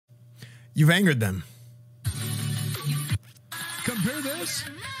You've angered them. Compare this.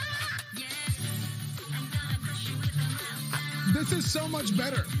 This is so much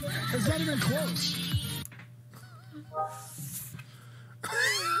better. It's not even close.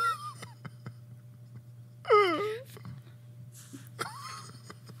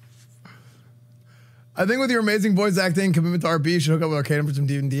 I think with your amazing voice acting, commitment to RP, you should hook up with Arcade for some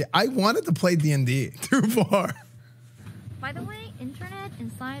D&D. I wanted to play D&D. Too far. By the way, internet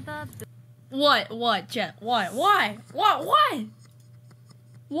inside the... What, Jet? What? Why?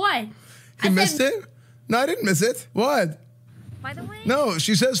 Why? He missed it? No, I didn't miss it. What? By the way... No,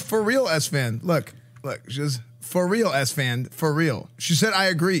 she says, for real, Esfand. Look. She says, for real, Esfand. For real. She said, I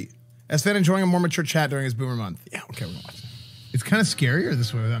agree. Esfand enjoying a more mature chat during his boomer month. Yeah, okay, we'll watch it. It's kind of scarier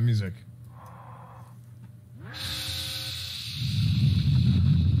this way without music.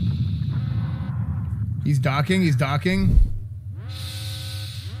 He's docking. It's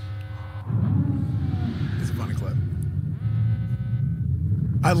a funny clip.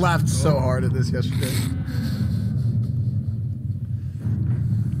 I laughed so hard at this yesterday.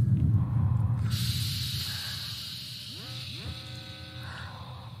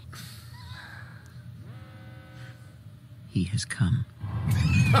 He has come.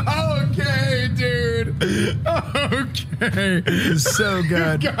 Okay, dude. Okay. So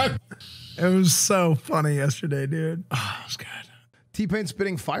good. It was so funny yesterday, dude. Oh, it was good. T-Pain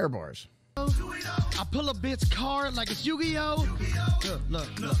spitting fire bars. I pull a bitch card like it's Yu-Gi-Oh! Look.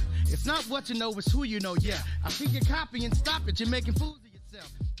 It's not what you know, it's who you know, yeah. I see your copy and stop it, you're making fools of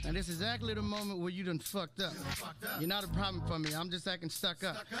yourself. And this is exactly the moment where you done fucked up. You're not a problem for me, I'm just acting stuck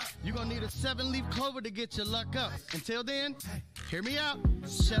up. You're gonna need a 7-leaf clover to get your luck up. Until then, hear me out,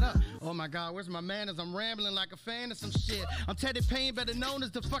 shut up. Oh my God, where's my manners? I'm rambling like a fan of some shit. I'm Teddy Payne, better known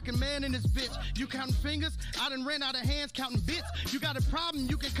as the fucking man in this bitch. You counting fingers? I done ran out of hands counting bits. You got a problem,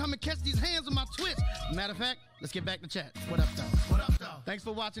 you can come and catch these hands on my twitch. Matter of fact, let's get back to chat. What up, though? Thanks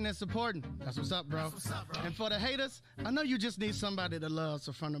for watching and supporting. That's what's up, bro. And for the haters, I know you just need somebody to love.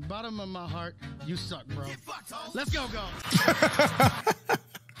 So from the bottom of my heart, you suck, bro. Let's go.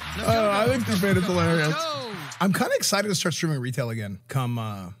 I think T-Pain is hilarious. I'm kind of excited to start streaming retail again come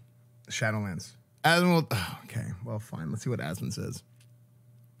Shadowlands. Asmund will... Oh, okay, well, fine. Let's see what Asmund says.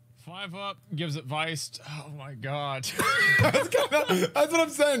 5 up, gives advice. Oh my God. That's what I'm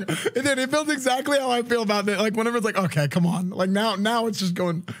saying. Dude, it feels exactly how I feel about it. Like whenever it's like, okay, come on. Like now it's just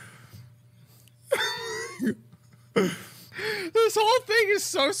going. This whole thing is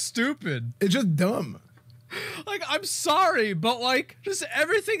so stupid. It's just dumb. Like, I'm sorry, but like, just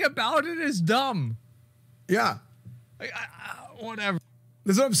everything about it is dumb. Yeah. Like, whatever.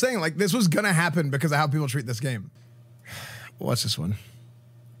 This is what I'm saying. Like, this was gonna happen because of how people treat this game. Watch this one.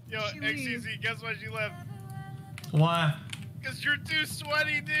 Yo, XCZ, guess why she left? Why? Because you're too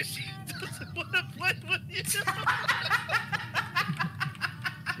sweaty, dude. She doesn't want to play with you.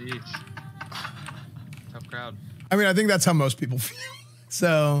 Jeez. Tough crowd. I mean, I think that's how most people feel.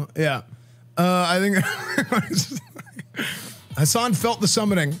 So, yeah. I think Hassan felt the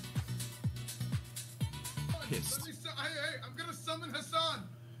summoning. I'm gonna summon Hassan.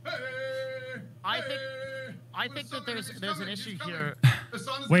 I think that there's an issue here.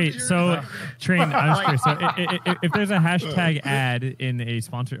 Wait, so Train, I'm curious. So if there's a hashtag ad in a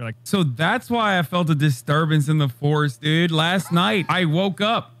sponsor, like, so that's why I felt a disturbance in the force, dude. Last night I woke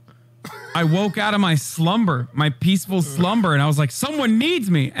up. I woke out of my slumber, my peaceful slumber, and I was like, someone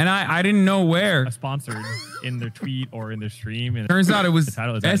needs me. And I didn't know where. Sponsored in their tweet or in their stream. And turns out it was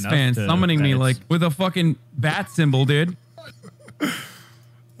Esfand summoning me like with a fucking bat symbol, dude.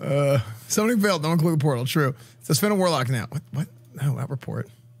 Summoning failed. No one clicked the portal. True. It's Esfand a warlock now. What? No, that report.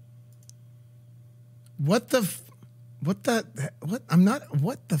 What the? What? I'm not.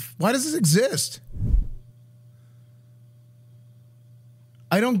 What the? Why does this exist?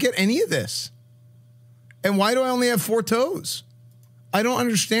 I don't get any of this. And why do I only have 4 toes? I don't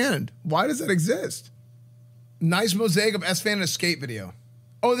understand. Why does that exist? Nice mosaic of Esfand escape video.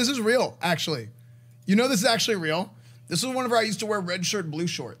 Oh, this is real, actually. You know this is actually real? This is whenever I used to wear red shirt, blue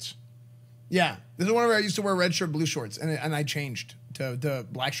shorts. Yeah, this is whenever I used to wear red shirt, blue shorts, and I changed to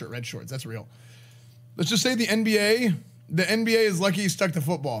black shirt, red shorts. That's real. Let's just say the NBA is lucky he stuck to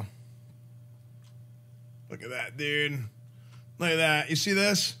football. Look at that, dude. Look at that. You see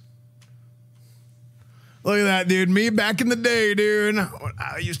this? Look at that, dude. Me back in the day, dude.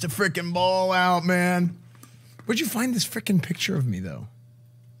 I used to freaking ball out, man. Where'd you find this freaking picture of me, though?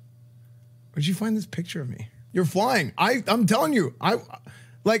 Where'd you find this picture of me? You're flying. I'm telling you. I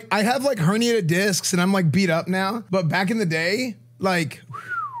have like herniated discs and I'm like beat up now. But back in the day, like,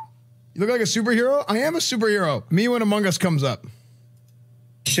 you look like a superhero? I am a superhero. Me when Among Us comes up.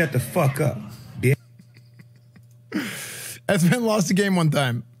 Shut the fuck up. Yeah. Esfand lost a game one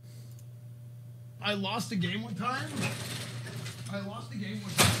time. I lost a game one time.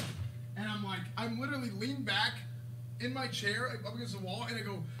 And I'm literally leaned back in my chair, like up against the wall, and I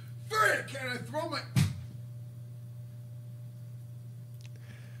go, frick! And I throw my.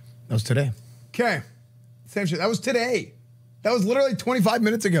 That was today. Okay. Same shit. That was today. That was literally 25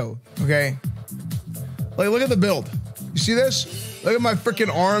 minutes ago. Okay. Like, look at the build. You see this? Look at my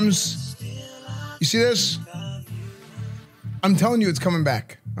freaking arms. You see this? I'm telling you, it's coming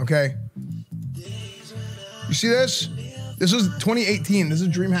back. Okay. You see this? This was 2018. This is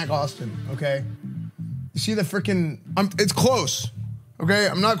DreamHack Austin. Okay. You see the freaking? It's close. Okay.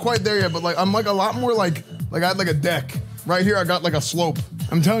 I'm not quite there yet, but like I'm like a lot more like I had like a deck right here. I got like a slope.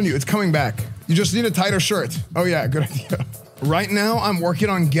 I'm telling you, it's coming back. You just need a tighter shirt. Oh yeah, good idea. Right now, I'm working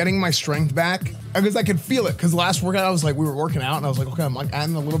on getting my strength back because I could feel it. Because last workout, I was like, we were working out, and I was like, okay, I'm like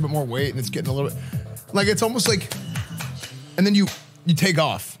adding a little bit more weight, and it's getting a little bit, like it's almost like, and then you take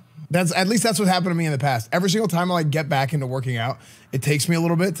off. At least that's what happened to me in the past. Every single time I like get back into working out, it takes me a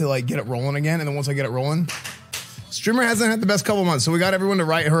little bit to like get it rolling again, and then once I get it rolling, streamer hasn't had the best couple months, so we got everyone to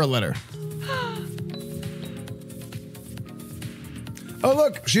write her a letter. Oh,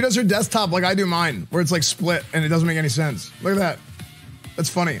 look, she does her desktop like I do mine, where it's like split and it doesn't make any sense. Look at that. That's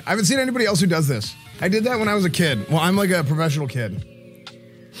funny. I haven't seen anybody else who does this. I did that when I was a kid. Well, I'm like a professional kid.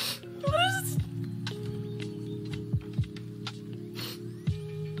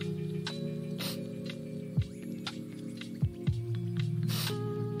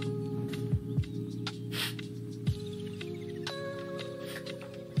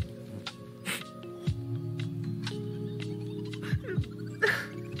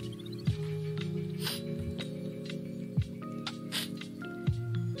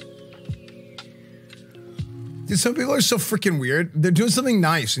 Dude, some people are so freaking weird. They're doing something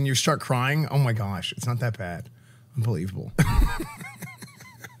nice and you start crying. Oh my gosh, it's not that bad. Unbelievable.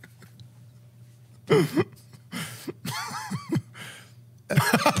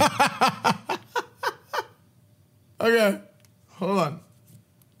 Okay, hold on.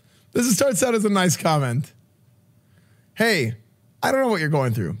 This starts out as a nice comment. Hey, I don't know what you're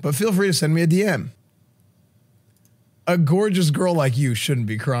going through, but feel free to send me a DM. A gorgeous girl like you shouldn't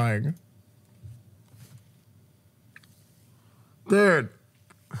be crying. Dude,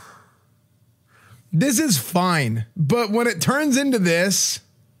 this is fine, but when it turns into this,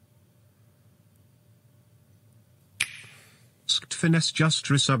 Finesse just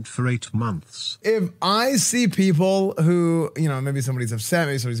resubbed for 8 months. If I see people who, you know, maybe somebody's upset,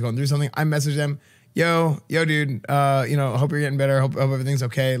 maybe somebody's going through something, I message them, yo, dude, you know, hope you're getting better. Hope everything's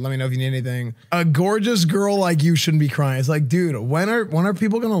okay. Let me know if you need anything. A gorgeous girl like you shouldn't be crying. It's like, dude, when are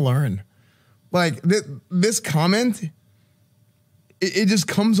people gonna learn? Like this comment. It just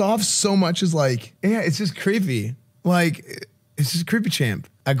comes off so much as like, yeah, it's just creepy. Like, it's just creepy champ.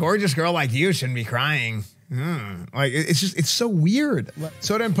 A gorgeous girl like you shouldn't be crying. Like, it's so weird.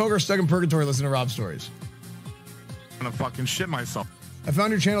 Soda and Poker stuck in purgatory, listen to Rob's stories. I'm gonna fucking shit myself. I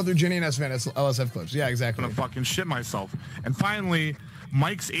found your channel through Jenny and Esfand LSF clips. Yeah, exactly. I'm gonna fucking shit myself. And finally,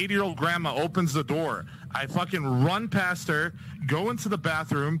 Mike's 80-year-old grandma opens the door. I fucking run past her, go into the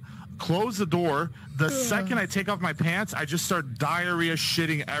bathroom, close the door. The second I take off my pants, I just start diarrhea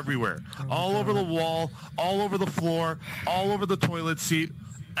shitting everywhere. All over the wall, all over the floor, all over the toilet seat,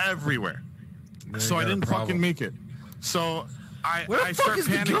 everywhere. So I didn't fucking make it. So I start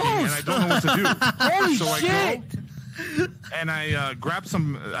panicking and I don't know what to do. Holy so shit! I go and I grab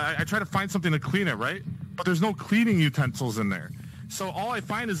some, I try to find something to clean it, right? But there's no cleaning utensils in there. So all I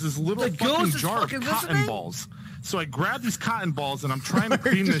find is this little fucking jar of cotton balls. So I grab these cotton balls and I'm trying to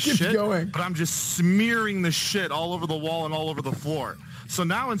clean this shit, but I'm just smearing the shit all over the wall and all over the floor. So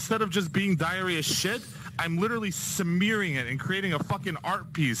now instead of just being diarrhea shit, I'm literally smearing it and creating a fucking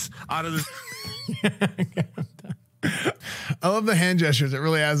art piece out of this. I love the hand gestures. It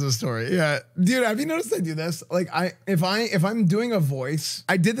really adds to the story. Yeah, dude, have you noticed I do this? Like, if I'm doing a voice,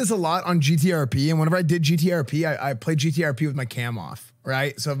 I did this a lot on GTRP, and whenever I did GTRP, I played GTRP with my cam off.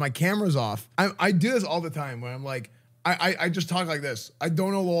 Right? So if my camera's off, I do this all the time where I'm like, I just talk like this. I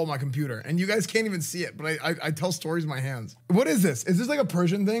don't know all my computer. And you guys can't even see it, but I tell stories with my hands. What is this? Is this like a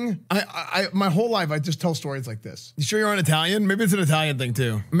Persian thing? My whole life, I just tell stories like this. You sure you're on Italian? Maybe it's an Italian thing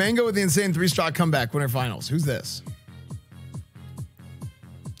too. Mango with the insane 3-stroke comeback winner finals. Who's this?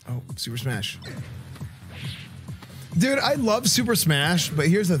 Oh, Super Smash. Dude, I love Super Smash, but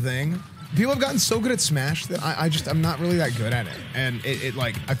here's the thing. People have gotten so good at Smash that I'm not really that good at it. And it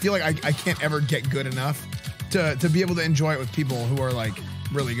like, I feel like I can't ever get good enough to be able to enjoy it with people who are like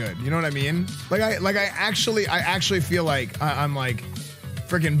really good. You know what I mean? Like I actually feel like I'm like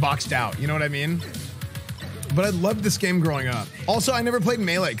freaking boxed out. You know what I mean? But I loved this game growing up. Also, I never played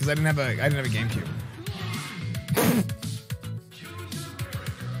Melee because I didn't have a GameCube.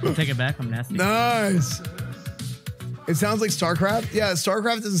 Take it back. I'm nasty. Nice. It sounds like StarCraft. Yeah,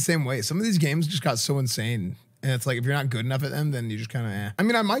 StarCraft is the same way. Some of these games just got so insane. And it's like, if you're not good enough at them, then you just kind of I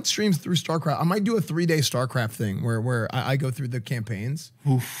mean, I might stream through StarCraft. I might do a 3-day StarCraft thing where I go through the campaigns.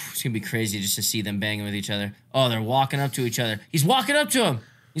 Oof, it's going to be crazy just to see them banging with each other. Oh, they're walking up to each other. He's walking up to him.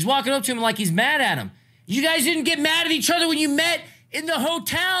 He's walking up to him like he's mad at him. You guys didn't get mad at each other when you met in the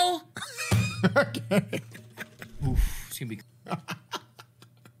hotel. Okay. Oof, it's going to be...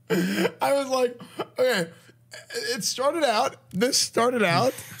 I was like, okay, it started out, this started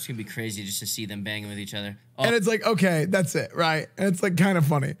out. It's going to be crazy just to see them banging with each other. Oh, and it's like, okay, that's it, right? And it's like kind of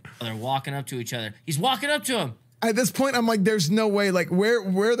funny. they're walking up to each other. He's walking up to him. At this point, I'm like, there's no way, like,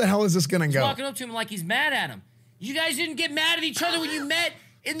 where the hell is this going to He's go? walking up to him like he's mad at him. You guys didn't get mad at each other when you met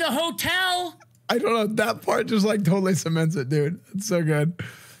in the hotel. I don't know, that part just like totally cements it, dude. It's so good.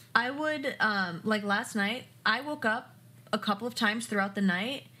 I would, like last night, I woke up a couple of times throughout the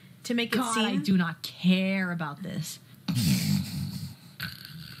night to make it seem... I do not care about this.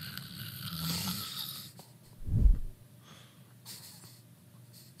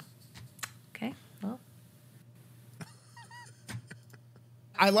 Okay, well.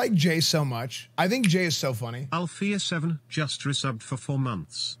 I like Jay so much. I think Jay is so funny. Althea7 just resubbed for 4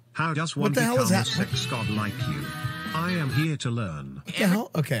 months. How does one What the hell become is a that? sex god like you? I am here to learn. What the hell?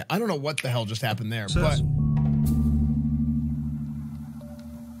 Okay, I don't know what the hell just happened there, Sirs,